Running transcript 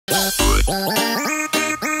Oh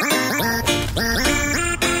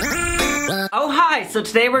hi! So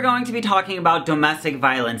today we're going to be talking about domestic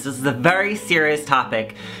violence. This is a very serious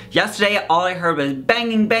topic. Yesterday all I heard was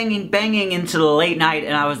banging, banging, banging into the late night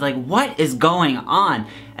and I was like, what is going on?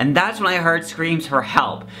 And that's when I heard screams for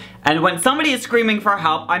help. And when somebody is screaming for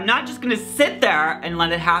help, I'm not just gonna sit there and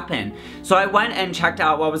let it happen. So I went and checked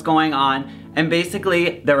out what was going on, and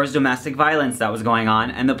basically there was domestic violence that was going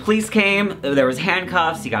on, and the police came, there was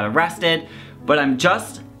handcuffs, he got arrested, but I'm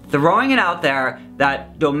just throwing it out there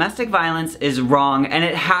that domestic violence is wrong, and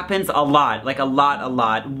it happens a lot, like a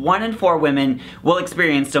lot. 1 in 4 women will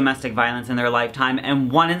experience domestic violence in their lifetime,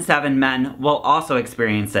 and 1 in 7 men will also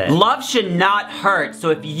experience it. Love should not hurt, so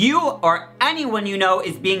if you or anyone you know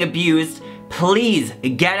is being abused, please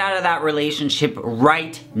get out of that relationship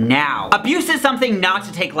right now. Abuse is something not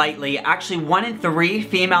to take lightly. Actually, 1 in 3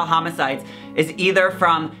 female homicides is either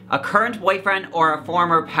from a current boyfriend or a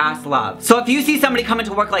former past love. So if you see somebody coming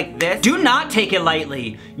to work like this, do not take it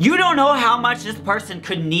lightly. You don't know how much this person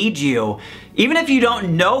could need you. Even if you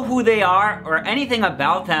don't know who they are or anything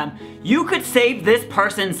about them, you could save this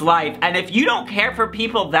person's life. And if you don't care for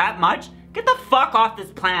people that much, get the fuck off this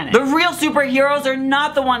planet. The real superheroes are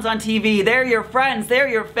not the ones on TV. They're your friends, they're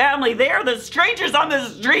your family, they are the strangers on the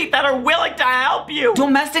street that are willing to help you.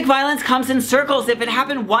 Domestic violence comes in circles. If it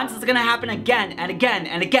happened once, it's gonna happen again and again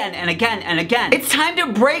and again and again and again. It's time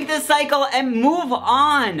to break this cycle and move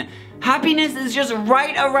on. Happiness is just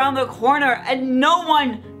right around the corner, and no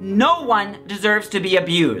one deserves to be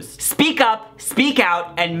abused. Speak up, speak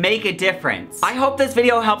out, and make a difference. I hope this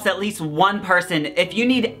video helps at least one person. If you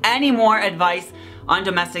need any more advice on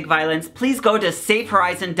domestic violence, please go to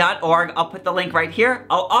safehorizon.org. I'll put the link right here.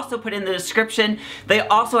 I'll also put in the description. They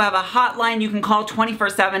also have a hotline you can call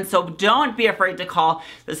 24/7, so don't be afraid to call.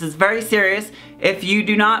 This is very serious. If you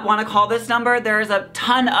do not want to call this number, there's a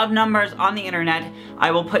ton of numbers on the internet.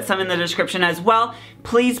 I will put some in the description as well.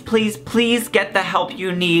 Please, please, please get the help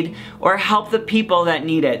you need, or help the people that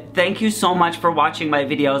need it. Thank you so much for watching my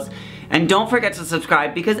videos. And don't forget to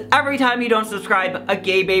subscribe, because every time you don't subscribe, a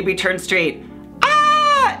gay baby turns straight.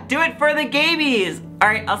 Do it for the gabies!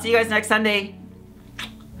 Alright, I'll see you guys next Sunday.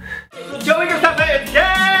 Joey Griffiths! Yay!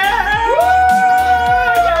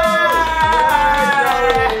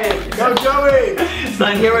 Go Joey! So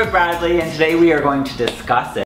I'm here with Bradley, and today we are going to discuss it.